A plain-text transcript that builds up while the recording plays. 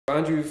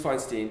Andrew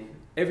Feinstein,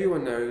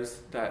 everyone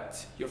knows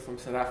that you're from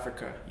South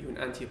Africa, you're an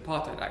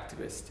anti-apartheid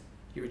activist,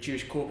 you're a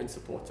Jewish Corbyn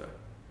supporter.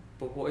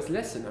 But what is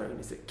lesser known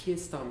is that Keir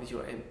Starmer is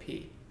your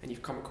MP, and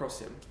you've come across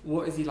him.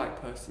 What is he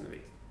like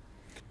personally?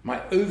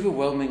 My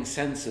overwhelming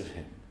sense of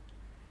him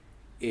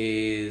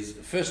is,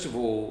 first of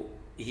all,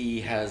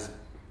 he has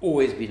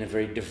always been a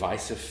very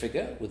divisive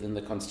figure within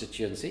the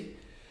constituency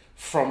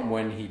from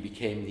when he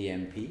became the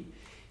MP.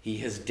 He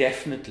has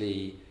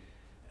definitely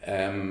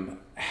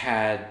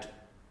had,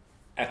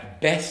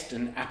 at best,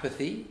 an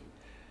apathy,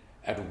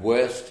 at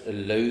worst, a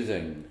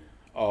loathing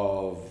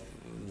of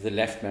the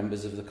left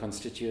members of the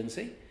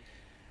constituency.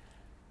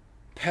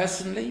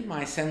 Personally,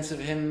 my sense of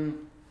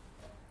him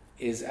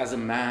is as a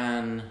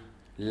man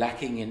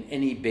lacking in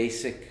any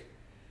basic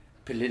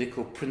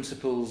political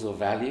principles or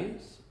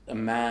values, a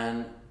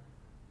man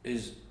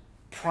whose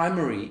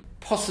primary,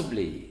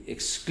 possibly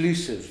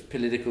exclusive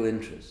political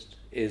interest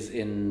is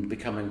in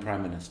becoming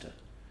Prime Minister.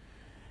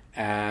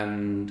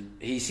 And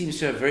he seems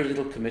to have very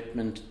little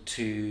commitment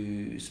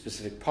to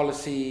specific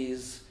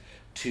policies,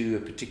 to a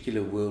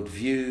particular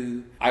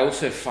worldview. I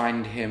also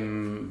find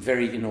him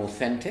very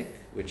inauthentic,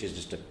 which is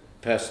just a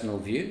personal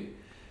view,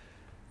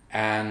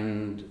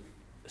 and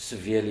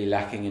severely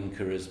lacking in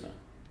charisma.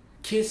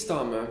 Keir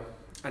Starmer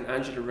and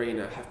Angela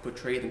Rayner have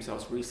portrayed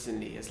themselves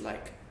recently as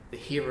like the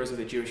heroes of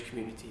the Jewish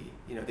community.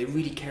 You know, they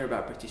really care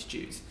about British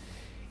Jews.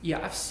 Yeah,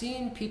 I've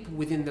seen people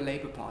within the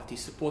Labour Party,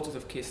 supporters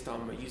of Keir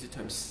Starmer, use the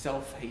term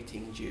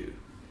self-hating Jew.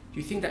 Do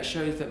you think that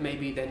shows that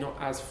maybe they're not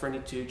as friendly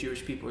to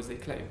Jewish people as they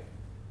claim?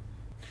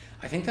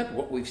 I think that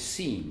what we've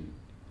seen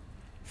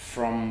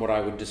from what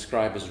I would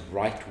describe as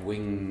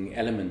right-wing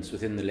elements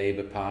within the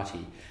Labour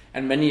Party,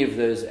 and many of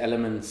those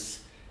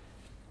elements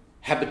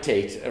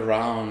habitate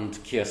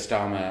around Keir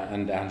Starmer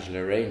and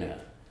Angela Rayner,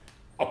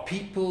 are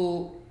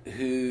people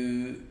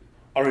who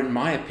are, in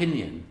my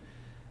opinion,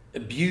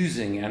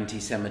 abusing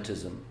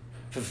anti-Semitism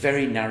for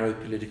very narrow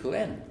political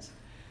ends.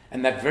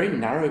 And that very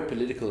narrow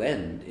political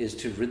end is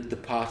to rid the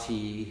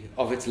party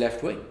of its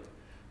left wing,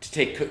 to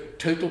take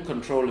total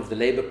control of the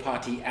Labour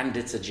Party and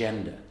its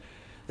agenda.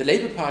 The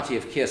Labour Party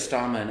of Keir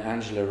Starmer and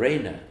Angela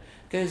Rayner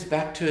goes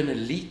back to an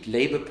elite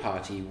Labour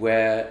Party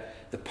where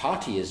the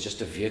party is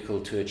just a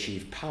vehicle to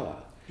achieve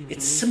power. Mm-hmm.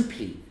 It's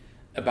simply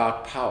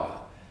about power.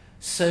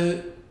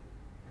 So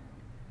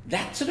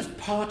that sort of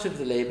part of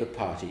the Labour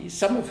Party,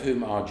 some of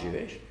whom are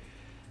Jewish,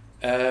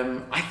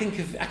 I think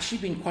have actually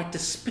been quite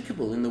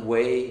despicable in the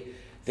way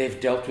they've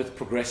dealt with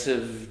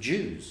progressive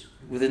Jews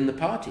within the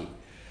party.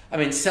 I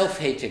mean,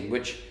 self-hating,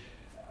 which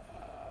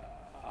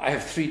I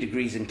have 3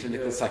 degrees in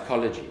clinical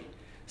psychology,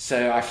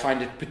 so I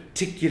find it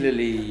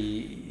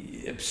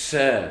particularly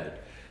absurd,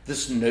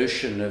 this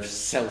notion of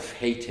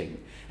self-hating,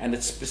 and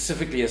it's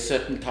specifically a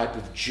certain type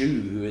of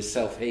Jew who is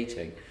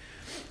self-hating.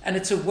 And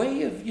it's a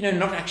way of,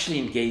 not actually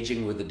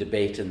engaging with the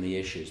debate and the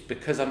issues,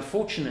 because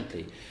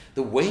unfortunately,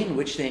 the way in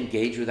which they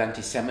engage with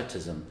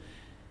anti-Semitism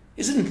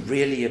isn't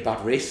really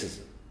about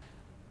racism.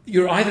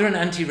 You're either an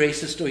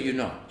anti-racist or you're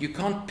not. You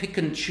can't pick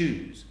and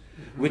choose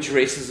which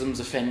racisms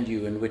offend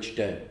you and which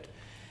don't.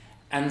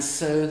 And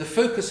so the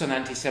focus on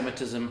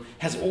anti-Semitism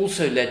has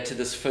also led to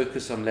this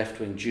focus on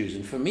left-wing Jews.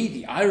 And for me,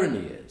 the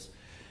irony is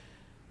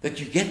that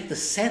you get the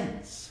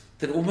sense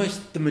that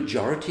almost the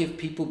majority of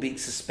people being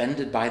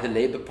suspended by the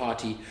Labour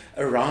Party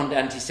around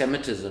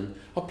anti-Semitism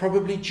are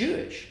probably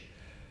Jewish,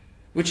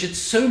 which at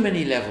so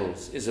many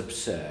levels is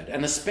absurd,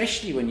 and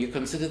especially when you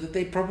consider that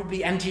they're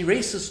probably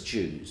anti-racist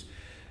Jews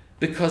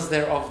because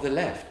they're of the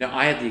left. Now,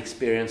 I had the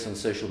experience on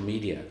social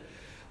media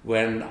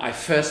when I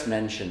first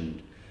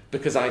mentioned,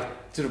 because I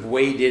sort of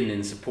weighed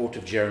in support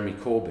of Jeremy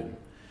Corbyn,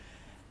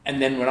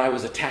 and then when I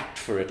was attacked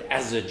for it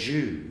as a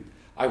Jew,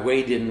 I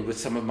weighed in with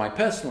some of my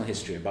personal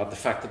history about the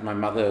fact that my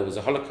mother was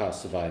a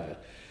Holocaust survivor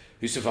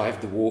who survived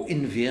the war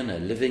in Vienna,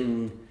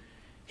 living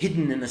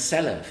hidden in a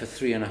cellar for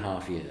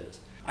 3.5 years.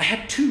 I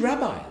had 2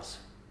 rabbis,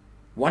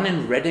 one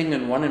in Reading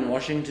and one in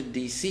Washington,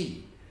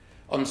 D.C.,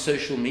 on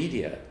social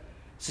media,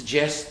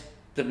 suggest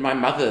that my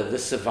mother, the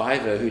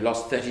survivor who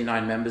lost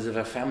 39 members of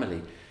her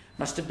family,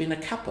 must have been a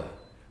kappa,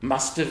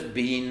 must have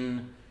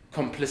been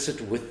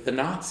complicit with the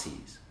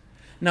Nazis.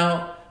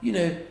 Now,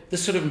 the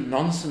sort of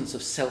nonsense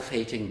of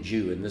self-hating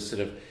Jew and this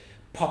sort of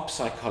pop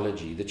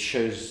psychology that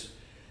shows,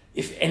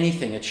 if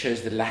anything, it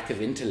shows the lack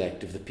of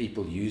intellect of the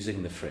people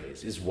using the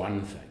phrase is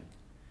one thing.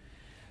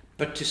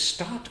 But to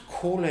start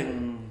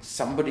calling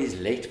somebody's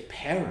late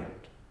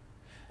parent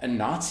a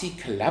Nazi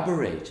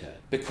collaborator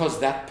because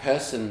that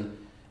person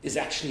is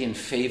actually in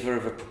favor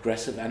of a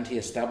progressive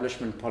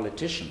anti-establishment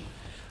politician,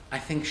 I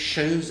think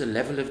shows a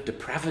level of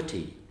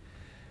depravity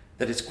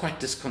that is quite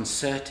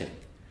disconcerting.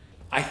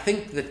 I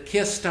think that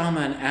Keir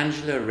Starmer and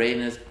Angela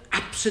Rayner's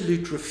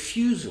absolute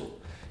refusal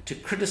to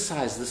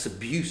criticize this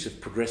abuse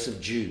of progressive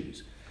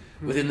Jews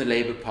within the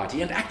Labour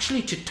Party, and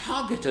actually to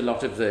target a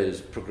lot of those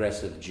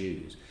progressive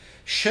Jews,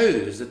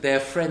 shows that they are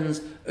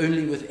friends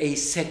only with a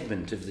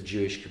segment of the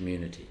Jewish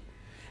community.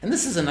 And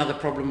this is another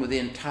problem with the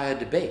entire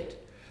debate.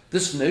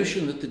 This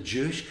notion that the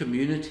Jewish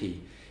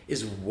community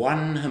is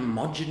one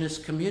homogeneous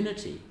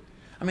community.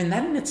 I mean,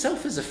 that in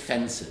itself is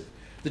offensive.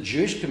 The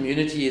Jewish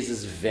community is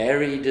as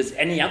varied as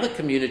any other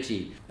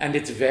community, and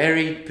it's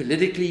varied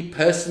politically,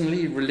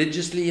 personally,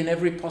 religiously, in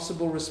every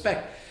possible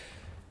respect.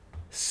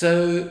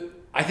 So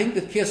I think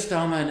that Keir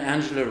Starmer and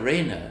Angela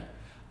Rayner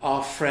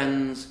are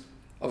friends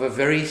of a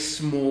very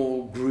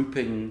small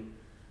grouping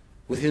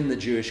within the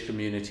Jewish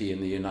community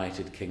in the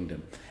United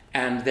Kingdom.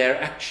 And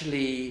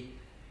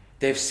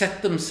they've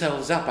set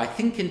themselves up, I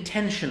think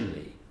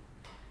intentionally,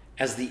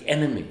 as the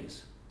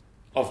enemies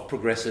of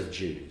progressive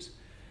Jews.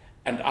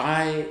 And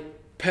I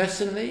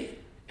personally,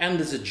 and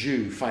as a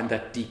Jew, find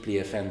that deeply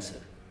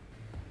offensive.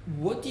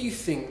 What do you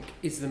think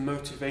is the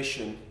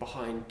motivation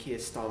behind Keir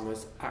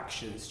Starmer's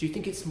actions? Do you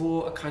think it's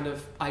more a kind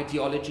of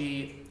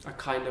ideology, a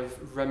kind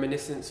of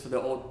reminiscence for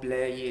the old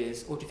Blair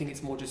years, or do you think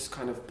it's more just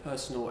kind of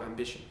personal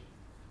ambition?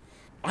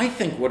 I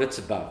think what it's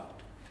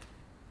about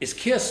is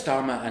Keir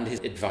Starmer and his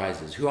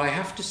advisors, who I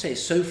have to say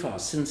so far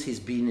since he's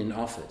been in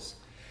office,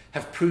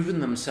 have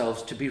proven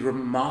themselves to be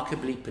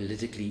remarkably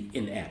politically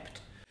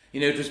inept. You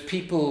know, it was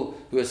people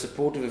who are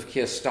supportive of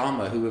Keir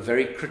Starmer who were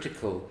very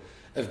critical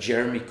of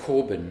Jeremy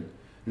Corbyn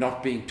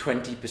not being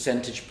 20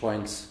 percentage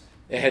points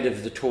ahead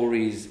of the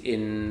Tories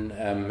in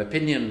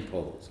opinion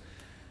polls.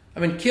 I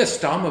mean, Keir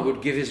Starmer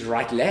would give his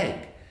right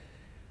leg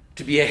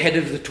to be ahead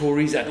of the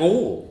Tories at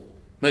all,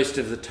 most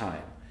of the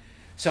time.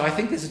 So I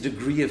think there's a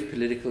degree of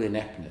political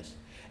ineptness.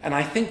 And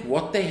I think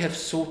what they have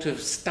sort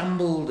of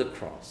stumbled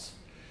across,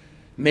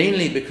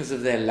 mainly because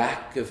of their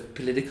lack of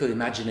political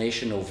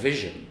imagination or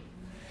vision,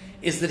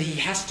 is that he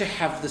has to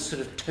have this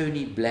sort of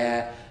Tony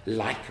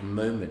Blair-like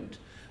moment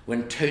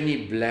when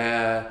Tony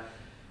Blair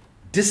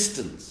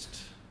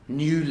distanced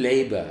New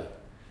Labour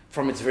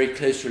from its very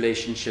close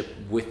relationship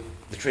with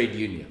the trade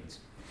unions.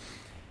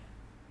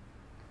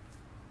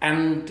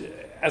 And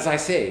as I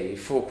say,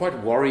 for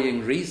quite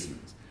worrying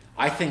reasons,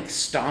 I think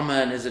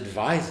Starmer and his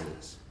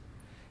advisors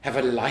have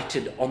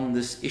alighted on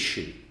this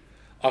issue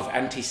of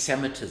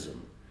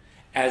anti-Semitism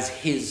as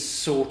his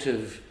sort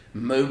of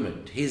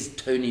moment, his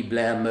Tony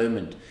Blair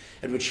moment,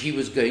 at which he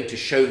was going to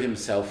show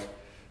himself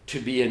to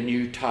be a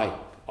new type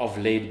of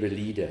Labour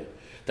leader,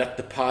 that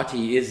the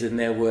party is, in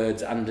their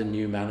words, under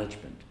new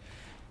management.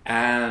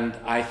 And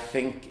I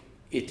think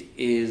it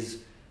is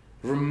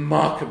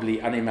remarkably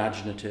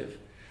unimaginative.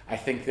 I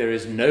think there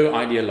is no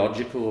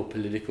ideological or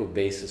political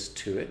basis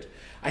to it.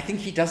 I think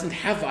he doesn't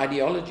have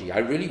ideology. I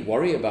really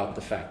worry about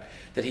the fact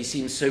that he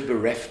seems so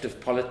bereft of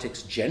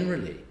politics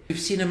generally. We've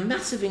seen a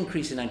massive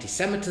increase in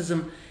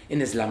anti-Semitism, in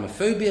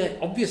Islamophobia,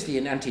 obviously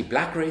in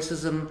anti-black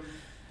racism,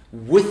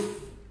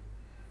 with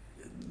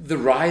the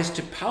rise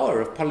to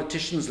power of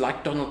politicians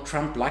like Donald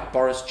Trump, like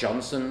Boris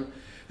Johnson,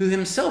 who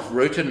himself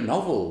wrote a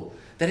novel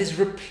that is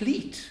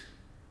replete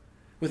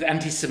with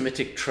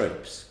anti-Semitic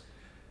tropes.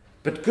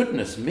 But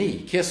goodness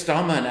me, Keir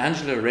Starmer and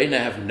Angela Rayner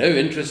have no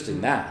interest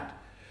in that.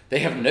 They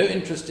have no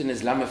interest in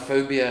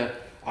Islamophobia,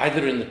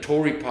 either in the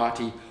Tory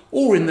party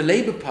or in the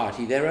Labour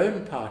Party, their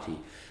own party.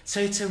 So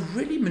it's a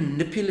really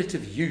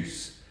manipulative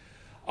use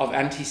of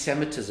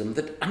anti-Semitism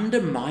that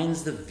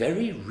undermines the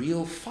very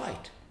real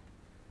fight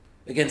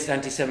against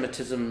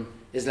anti-Semitism,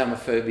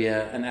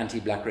 Islamophobia, and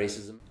anti-black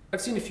racism. I've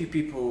seen a few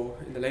people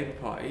in the Labour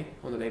Party,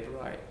 on the Labour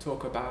right,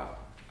 talk about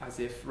as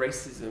if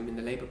racism in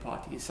the Labour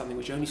Party is something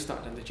which only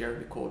started under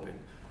Jeremy Corbyn.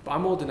 But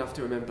I'm old enough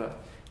to remember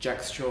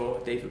Jack Straw,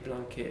 David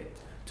Blunkett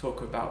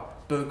talk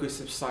about bogus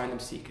asylum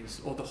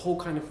seekers, or the whole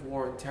kind of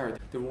war on terror,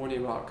 the war in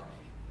Iraq.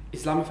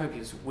 Islamophobia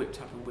is whipped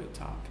up and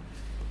whipped up.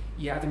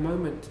 Yeah, at the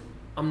moment,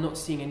 I'm not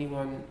seeing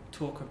anyone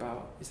talk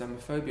about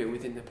Islamophobia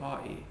within the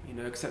party,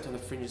 except on the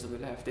fringes of the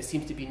left. There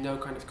seems to be no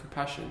kind of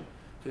compassion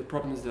for the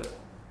problems that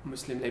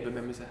Muslim Labour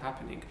members are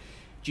happening.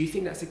 Do you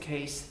think that's a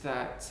case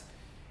that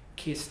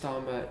Keir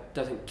Starmer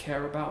doesn't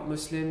care about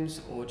Muslims,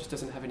 or just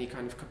doesn't have any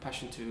kind of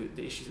compassion to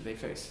the issues that they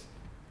face?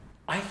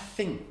 I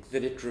think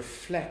that it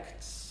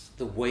reflects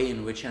the way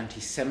in which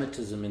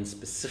anti-Semitism in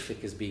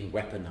specific is being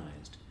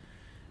weaponized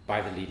by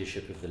the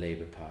leadership of the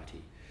Labour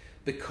Party.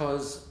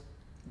 Because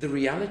the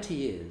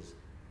reality is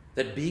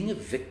that being a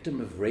victim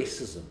of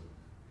racism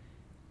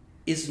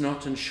is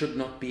not and should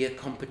not be a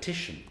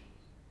competition.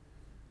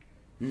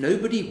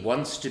 Nobody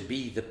wants to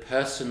be the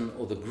person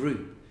or the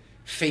group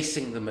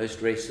facing the most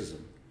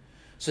racism.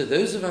 So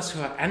those of us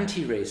who are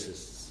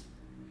anti-racists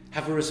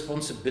have a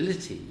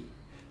responsibility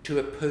to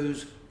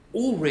oppose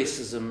all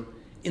racism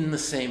in the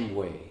same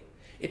way.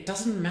 It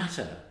doesn't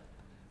matter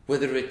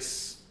whether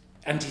it's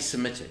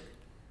anti-Semitic,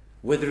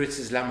 whether it's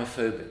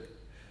Islamophobic,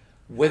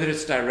 whether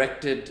it's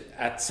directed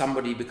at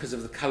somebody because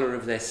of the color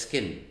of their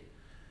skin,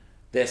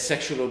 their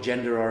sexual or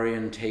gender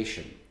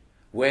orientation,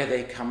 where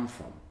they come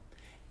from.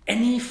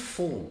 Any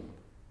form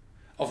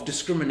of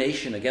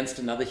discrimination against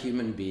another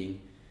human being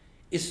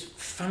is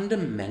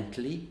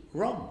fundamentally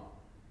wrong.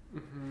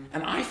 Mm-hmm.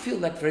 And I feel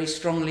that very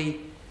strongly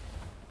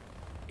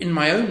in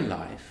my own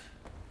life,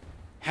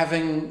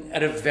 having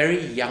at a very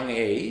young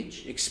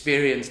age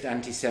experienced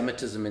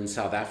anti-Semitism in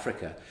South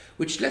Africa,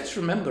 which, let's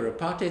remember,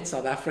 apartheid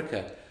South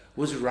Africa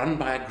was run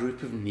by a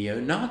group of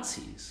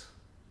neo-Nazis.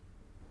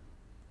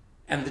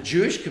 And the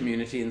Jewish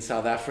community in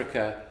South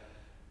Africa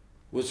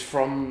was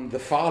from the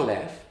far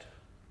left.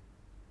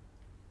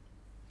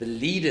 The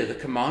leader, the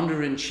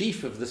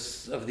commander-in-chief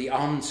of the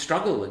armed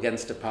struggle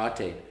against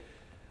apartheid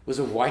was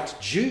a white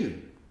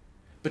Jew.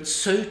 But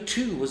so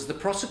too was the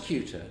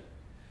prosecutor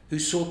who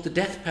sought the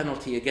death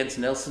penalty against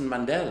Nelson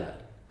Mandela.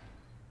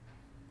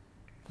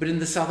 But in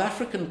the South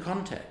African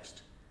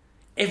context,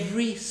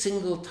 every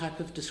single type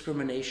of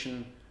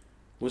discrimination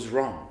was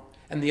wrong.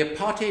 And the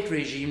apartheid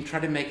regime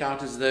tried to make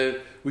out as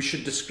though we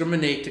should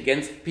discriminate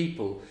against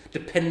people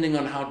depending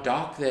on how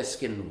dark their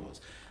skin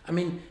was. I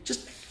mean,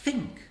 just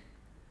think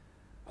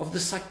of the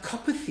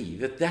psychopathy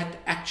that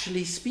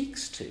actually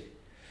speaks to.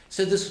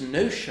 So this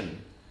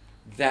notion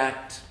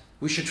that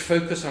we should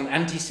focus on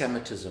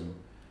anti-Semitism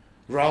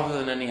rather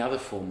than any other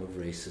form of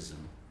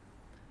racism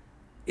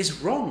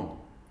is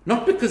wrong.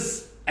 Not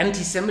because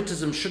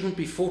anti-Semitism shouldn't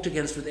be fought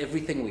against with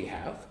everything we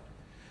have,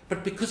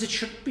 but because it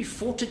shouldn't be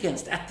fought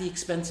against at the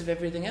expense of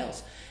everything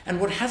else.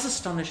 And what has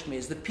astonished me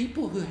is the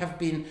people who have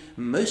been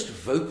most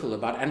vocal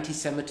about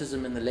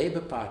anti-Semitism in the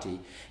Labour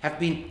Party have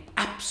been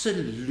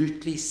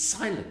absolutely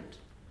silent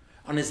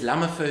on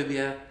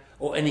Islamophobia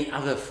or any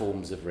other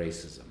forms of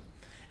racism.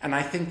 And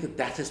I think that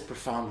that is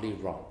profoundly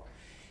wrong.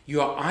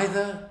 You are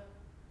either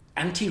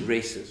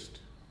anti-racist,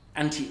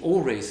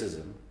 anti-all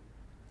racism,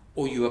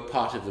 or you are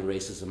part of the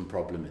racism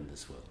problem in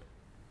this world.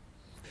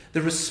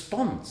 The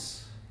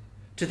response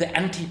to the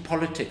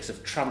anti-politics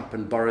of Trump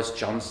and Boris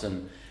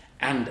Johnson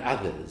and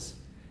others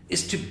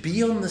is to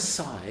be on the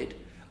side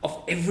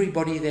of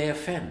everybody they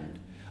offend,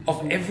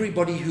 of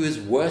everybody who is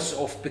worse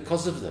off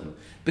because of them,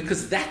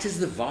 because that is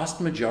the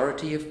vast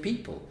majority of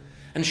people.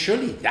 And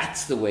surely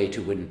that's the way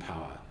to win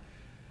power.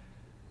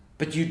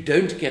 But you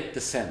don't get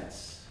the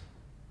sense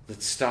that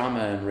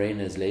Starmer and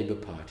Rayner's Labour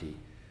Party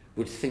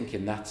would think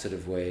in that sort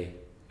of way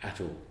at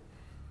all.